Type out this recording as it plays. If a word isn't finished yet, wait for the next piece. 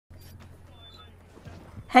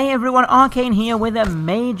Hey everyone, Arcane here with a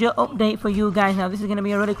major update for you guys. Now this is going to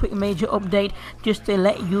be a really quick major update just to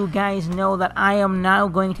let you guys know that I am now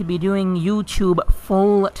going to be doing YouTube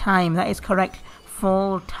full time. That is correct,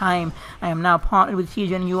 full time. I am now partnered with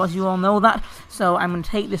TGNU, as you all know that, so I'm going to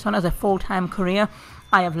take this on as a full-time career.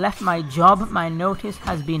 I have left my job, my notice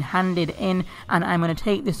has been handed in, and I'm going to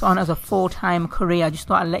take this on as a full-time career. I just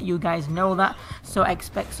thought I'd let you guys know that, so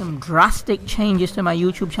expect some drastic changes to my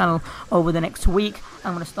YouTube channel over the next week.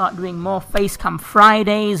 I'm going to start doing more Facecam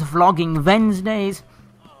Fridays, vlogging Wednesdays.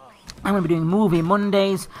 I'm going to be doing movie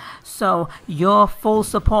Mondays, so your full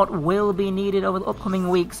support will be needed over the upcoming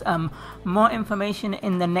weeks. More information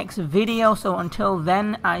in the next video, so until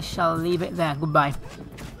then, I shall leave it there. Goodbye.